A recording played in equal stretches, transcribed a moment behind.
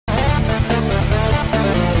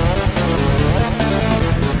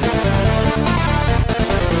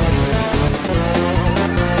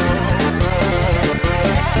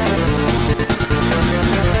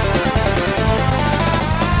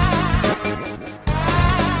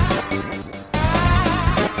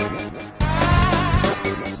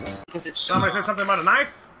Somebody say something about a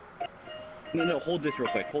knife? No, hold this real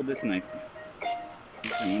quick. Hold this knife.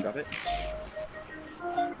 Can you drop it?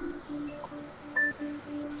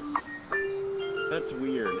 That's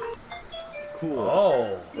weird. It's cool.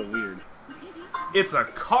 Oh. But weird. It's a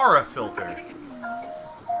Chara filter. Yeah.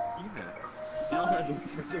 Now has a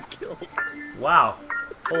person killed. Wow.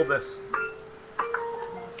 Hold this.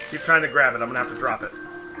 Keep trying to grab it. I'm gonna have to drop it.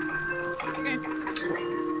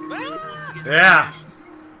 Yeah.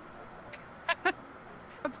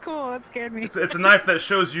 That's cool. That scared me. It's a knife that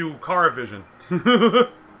shows you Chara vision.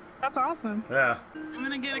 That's awesome. Yeah. I'm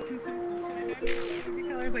gonna get a consensus. Should I dye it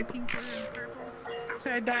colors like pink, blue, and purple?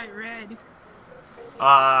 Should I dye it red?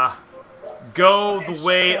 Go the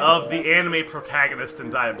way of the anime protagonist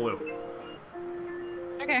and dye it blue.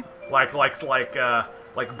 Okay. Like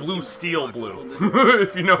blue steel blue.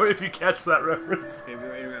 if you catch that reference. Okay, we're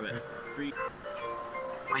ready to grab it. 3.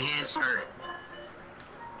 My hands hurt.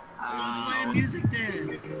 Playing music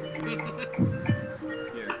then.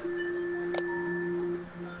 Here.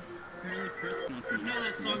 Apparently Frisk wants to You know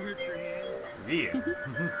that song hurts your hands? Yeah.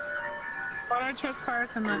 Why do I trust Chara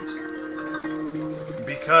so much?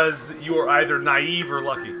 Because you are either naive or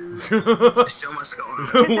lucky. The show must go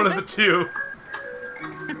on. One of the two.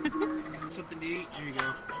 Something to eat. Here you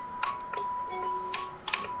go.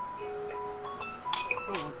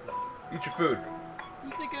 Oh, Eat your food.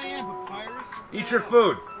 you think I am, Papyrus? Eat your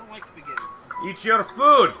food. I don't like spaghetti. Eat your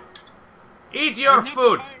food. Eat your I'm not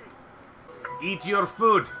food. Papyrus. Eat your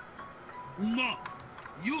food. No.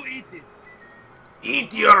 You eat it.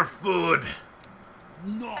 Eat your food.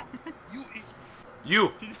 No. You eat it.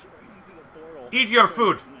 You. Eat your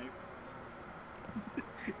food.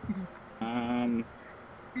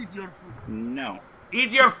 Eat your food. No.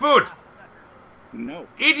 Eat your food. No.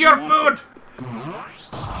 Eat your food.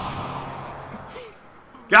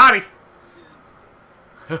 Got it.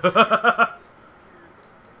 That's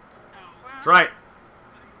right.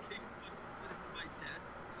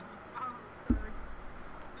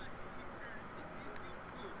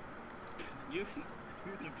 You are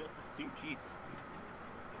justice too, jeez.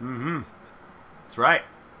 Mm-hmm. That's right.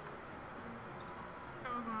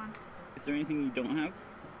 Is there anything you don't have?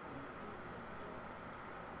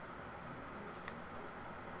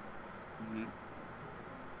 No.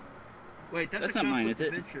 Wait, that's That's a not mine, conflict is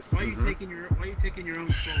of it? interest. Why are you taking your own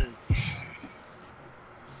soul?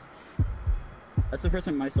 That's the first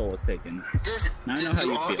time my soul was taken. Now I know how Do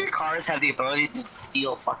you all of feel. your cars have the ability to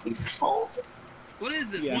steal fucking souls? What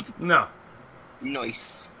is this? Yeah. Once No.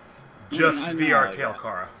 Nice. Just I know VRtail that.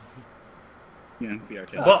 Chara. Yeah,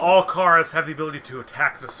 VRchat. But all Charas have the ability to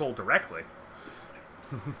attack the soul directly.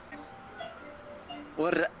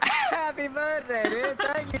 What? Happy birthday, dude!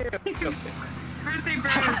 Thank you. Birthday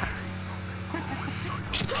bird.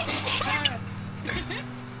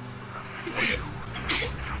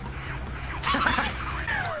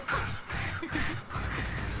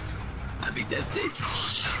 I'd be dead, dude.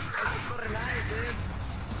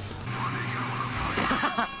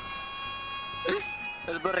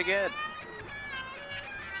 That's pretty good.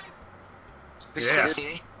 Yeah.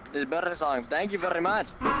 This birthday song. Thank you very much.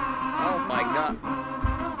 Oh my god.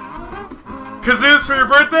 Kazoos for your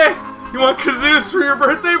birthday? You want kazoos for your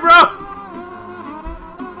birthday, bro?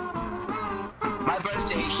 My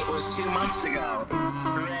birthday was 2 months ago.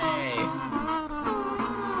 Hooray.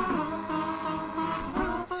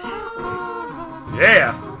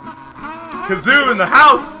 Yeah. Kazoo in the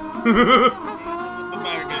house. God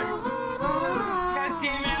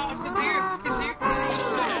damn it, Alex, it's here.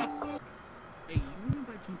 Hey, you wouldn't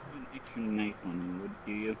by chance have an extra knife on you, would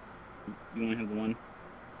you? You want to have the one?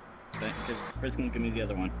 Because Frisk won't give me the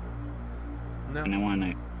other one. No. And I want a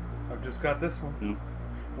knife. I've just got this one. No.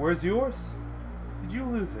 Where's yours? Did you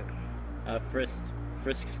lose it? Frisk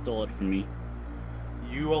stole it from me.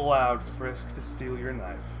 You allowed Frisk to steal your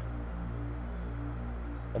knife.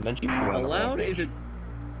 Allowed is it?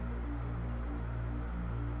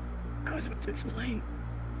 I was about to explain.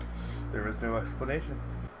 There is no explanation.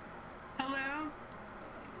 Hello?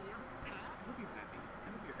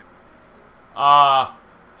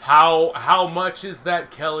 How much is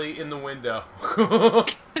that, Kelly, in the window? I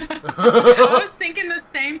was thinking the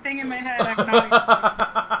same thing in my head.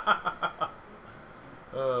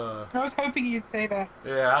 I was hoping you'd say that.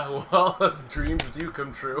 Yeah, well, dreams do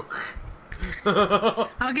come true.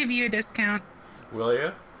 I'll give you a discount. Will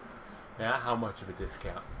you? Yeah, how much of a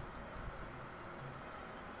discount?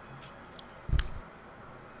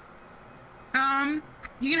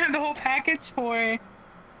 You can have the whole package for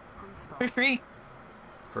free.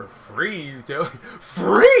 For free, you tell me?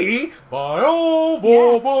 Free?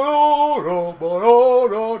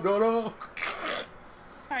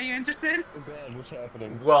 Are Are you interested? Bad, what's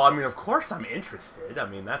happening? Well, I mean, of course I'm interested. I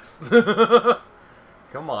mean, that's...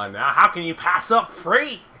 Come on now, how can you pass up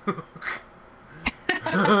free?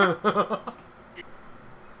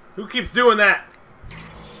 Who keeps doing that?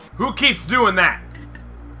 Who keeps doing that?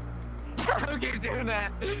 Who keeps doing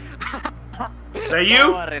that? Is that you?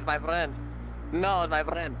 Don't worry, it's my friend. No, it's my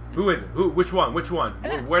friend. Who is it? Who? Which one? Which one?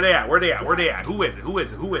 Where they at? Where they at? Where they at? Who is it? Who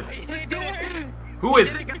is it? Who is it? Who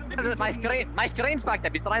is it? My screen's fucked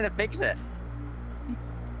up. He's trying to fix it.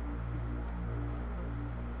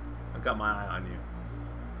 I've got my eye on you.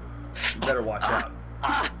 You better watch out.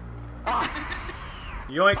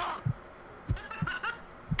 Yoink. You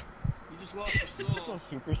just lost your soul.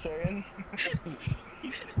 Super Saiyan?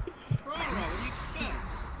 Bro, what do you expect?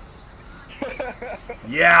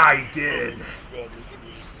 Yeah, I did.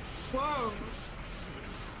 Whoa.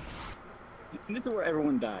 This is where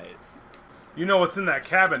everyone dies. You know what's in that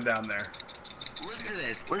cabin down there? Listen to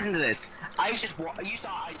this. Listen to this. I just you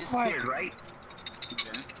saw I disappeared, right?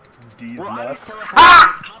 Okay. D's Well, I was nuts. teleported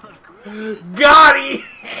Ha! to the top of Greece. Got he!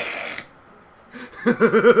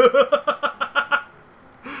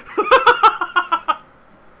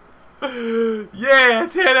 Yeah,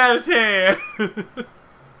 10 out of 10.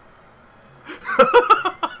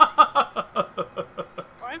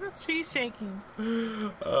 Why is this tree shaking?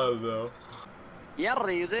 Oh no. Yeah,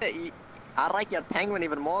 use it. I like your penguin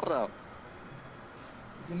even more though.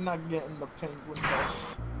 You're not getting the penguin back.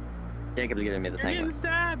 Jacob's giving me the You're getting penguin.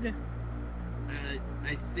 stabbed.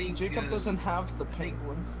 I think Jacob doesn't have the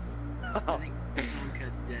penguin. I think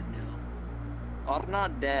Tomcat's dead now. Or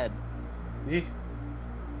not dead. Me?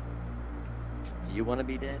 You wanna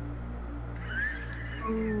be dead?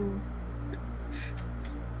 Ooh.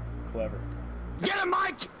 Clever. Get him,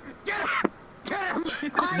 Mike! Get him! Get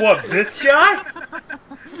him! What, this guy?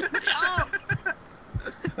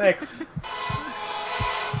 Thanks. Do it,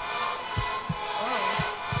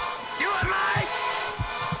 Mike!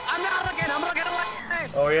 I'm not looking. I'm looking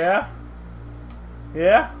away. Oh yeah?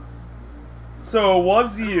 Yeah? So it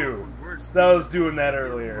was you that was doing that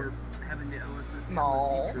earlier.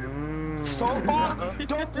 No. Don't block me!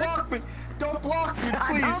 Don't block me! Don't block me, please!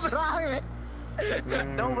 Don't block me.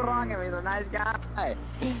 Don't block him. He's a nice guy.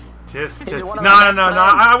 Just He's one of no, my no, no, no.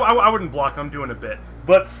 friends. I wouldn't block. I'm doing a bit.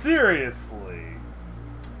 But seriously.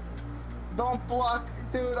 Don't block,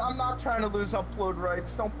 dude. I'm not trying to lose upload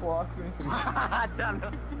rights. Don't block me.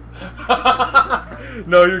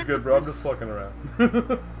 No, you're good, bro. I'm just fucking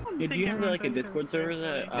around. Yeah, do you have like a Discord server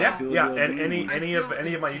that? Yeah, and any of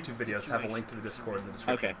my YouTube videos have a link to the Discord in the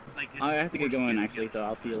description. Okay. I have to get going actually, so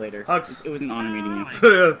I'll see you later. Hugs. It was an honor meeting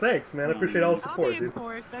you. Thanks, man. I appreciate all the I'll support, be dude.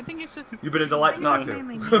 enforced. I think it's just. You've been a delight to talk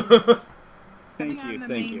mainly me. to. Thank you,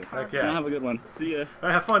 thank you. Heck Well, yeah. have a good one. See ya. All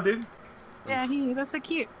right, have fun, dude. Yeah, that's so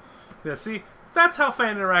cute. Yeah, see, that's how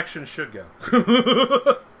fan interaction should go.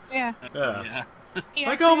 Yeah. Yeah. He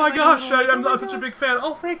Like, actually oh my had, gosh, a little, I'm such a big fan.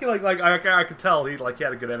 Oh, thank you. Like I could tell he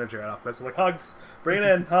had a good energy right off. So like, hugs, bring it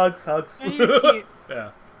in, hugs. Yeah, he's cute.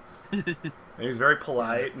 Yeah. And he's very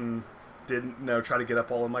polite and didn't try to get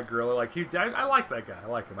up all in my grill. Like I like that guy. I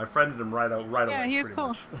like him. I friended him right away. Yeah, he is pretty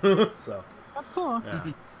cool. much. So That's cool.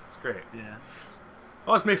 yeah, it's great. Yeah.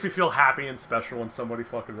 Always makes me feel happy and special when somebody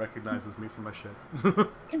fucking recognizes me for my shit.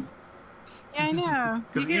 Yeah, I know.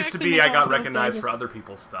 Because You it could used to actually be make I all got those recognized for videos. other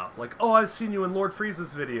people's stuff. Like, oh, I've seen you in Lord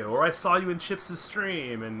Freeze's video, or I saw you in Chips'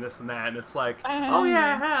 stream, and this and that. And it's like, oh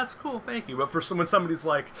yeah, that's cool, thank you. But when somebody's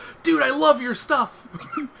like, dude, I love your stuff,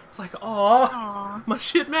 it's like, aw, Aw. my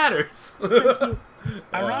shit matters.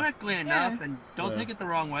 Ironically enough, and don't Yeah. take it the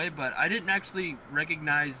wrong way, but I didn't actually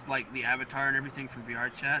recognize like the avatar and everything from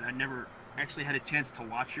VRchat. I never actually had a chance to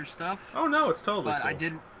watch your stuff. Oh no, it's totally But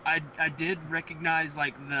cool. I did recognize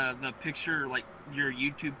like the picture, like your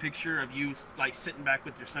YouTube picture of you like sitting back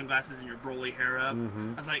with your sunglasses and your Broly hair up.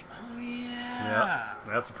 Mhm. I was like, oh yeah. Yeah,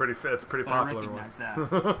 that's a pretty But I popular one. recognize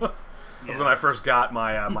that. That's when I first got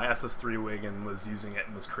my my SS3 wig and was using it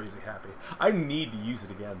and was crazy happy. I need to use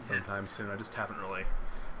it again sometime soon. I just haven't really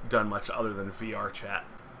done much other than VRchat.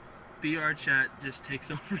 VRchat just takes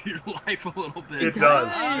over your life a little bit. It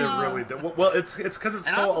does. It really does. Well, it's because it's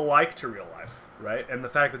And so I'm- alike to real life, right? And the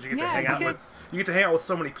fact that you get to Yeah, hang out because- with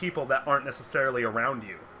so many people that aren't necessarily around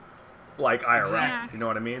you, like IRL. Exactly. You know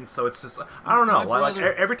what I mean? So it's just I don't know. My Like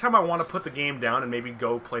brother- every time I want to put the game down and maybe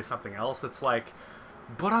go play something else, it's like,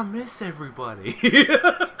 but I miss everybody.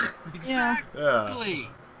 Exactly.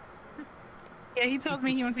 Yeah, he tells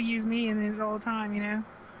me he wants to use me and it all the time, you know?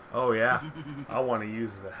 Oh yeah, I want to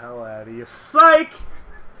use the hell out of you. Psych.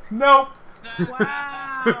 Nope.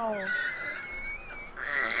 Wow.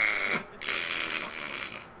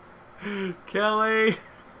 Kelly,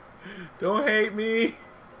 don't hate me.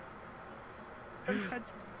 Don't touch me.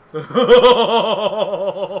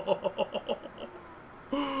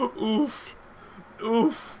 Oof.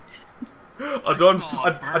 Oof. I done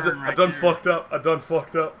fucked up. I done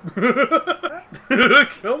fucked up.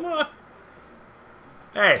 Come on.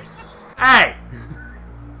 Hey. Hey.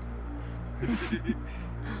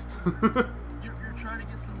 You're trying to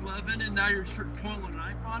get some love in, and now you're twirling a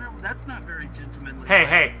knife on her. Well, that's not very gentlemanly. Hey,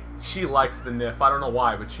 hey. She likes the Nif. I don't know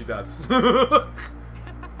why, but she does. I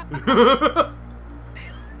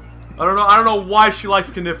don't know why she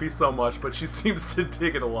likes Kniffy so much, but she seems to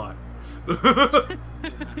dig it a lot.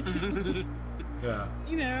 Yeah.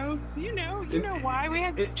 You know why we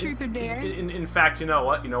had truth or dare. In fact, you know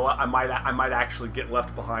what? I might actually get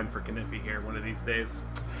left behind for Kniffy here one of these days.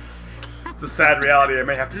 It's a sad reality I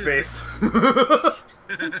may have to face.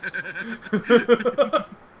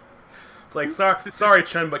 It's like, sorry,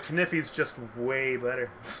 Chun, but Kniffy's just way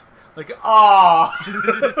better. Like, ah.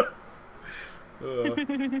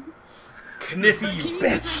 Kniffy, you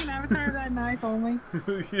bitch! Can you an avatar of that knife only?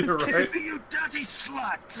 You're right. Kniffy, you dirty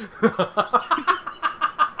slut!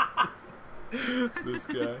 This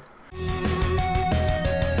guy.